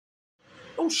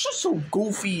Oh, shut so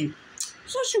goofy.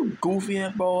 Shut you goofy,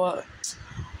 bro.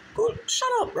 Shut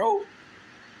up, bro.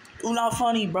 You not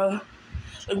funny, bro.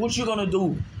 Like, what you gonna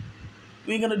do?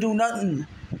 You ain't gonna do nothing.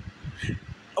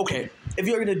 Okay, if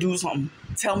you're gonna do something,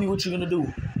 tell me what you're gonna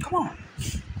do. Come on.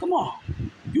 Come on.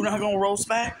 You're not gonna roast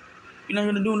back? You're not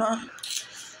gonna do nothing?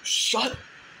 Shut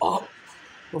up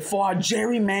before I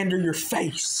gerrymander your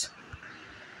face.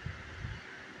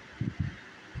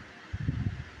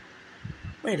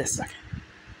 Wait a second.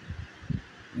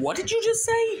 What did you just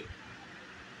say?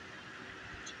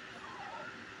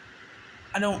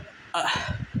 I don't...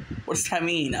 what does that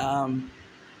mean?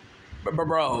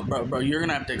 Bro, you're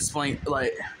gonna have to explain,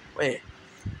 like... Wait.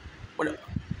 What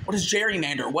is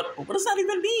gerrymander? What does that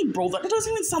even mean, bro? That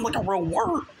doesn't even sound like a real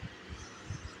word.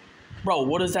 Bro,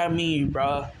 what does that mean,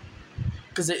 bro?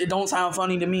 Because it don't sound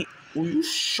funny to me. Will you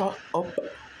shut up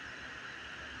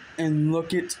and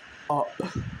look it up?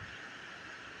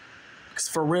 Because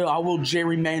for real, I will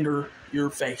gerrymander your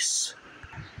face.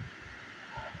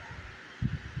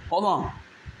 Hold on.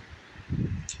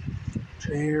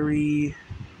 Gerrymander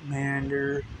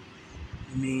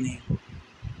meaning.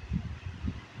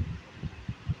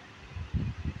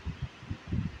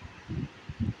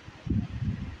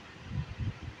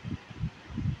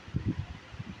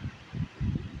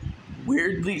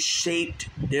 Weirdly shaped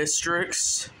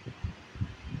districts.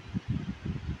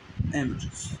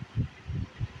 Images.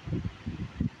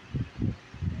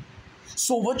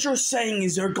 So what you're saying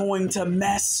is you're going to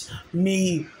mess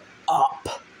me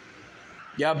up.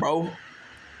 Yeah, bro.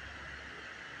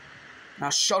 Now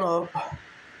shut up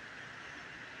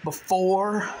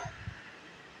before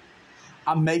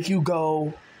I make you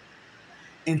go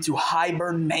into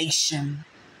hibernation.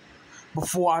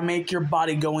 Before I make your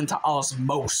body go into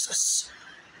osmosis.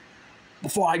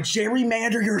 Before I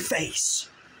gerrymander your face.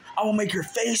 I will make your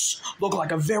face look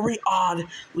like a very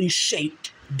oddly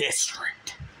shaped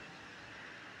district.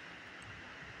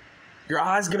 Your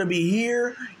eye's gonna be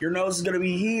here. Your nose is gonna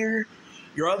be here.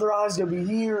 Your other eye's gonna be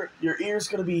here. Your ear's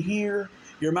gonna be here.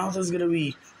 Your mouth is gonna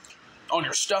be on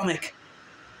your stomach.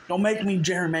 Don't make me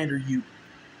gerrymander you.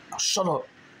 Now shut up,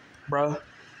 bruh.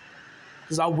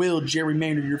 Because I will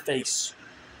gerrymander your face.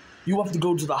 You have to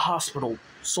go to the hospital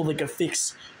so they can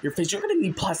fix your face. You're going to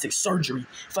need plastic surgery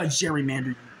if I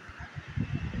gerrymander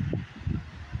you.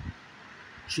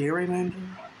 Gerrymander,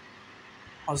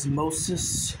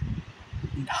 osmosis,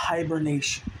 and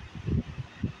hibernation.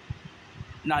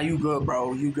 Nah, you good,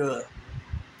 bro. You good.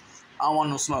 I don't want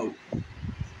no smoke.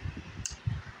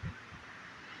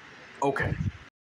 Okay.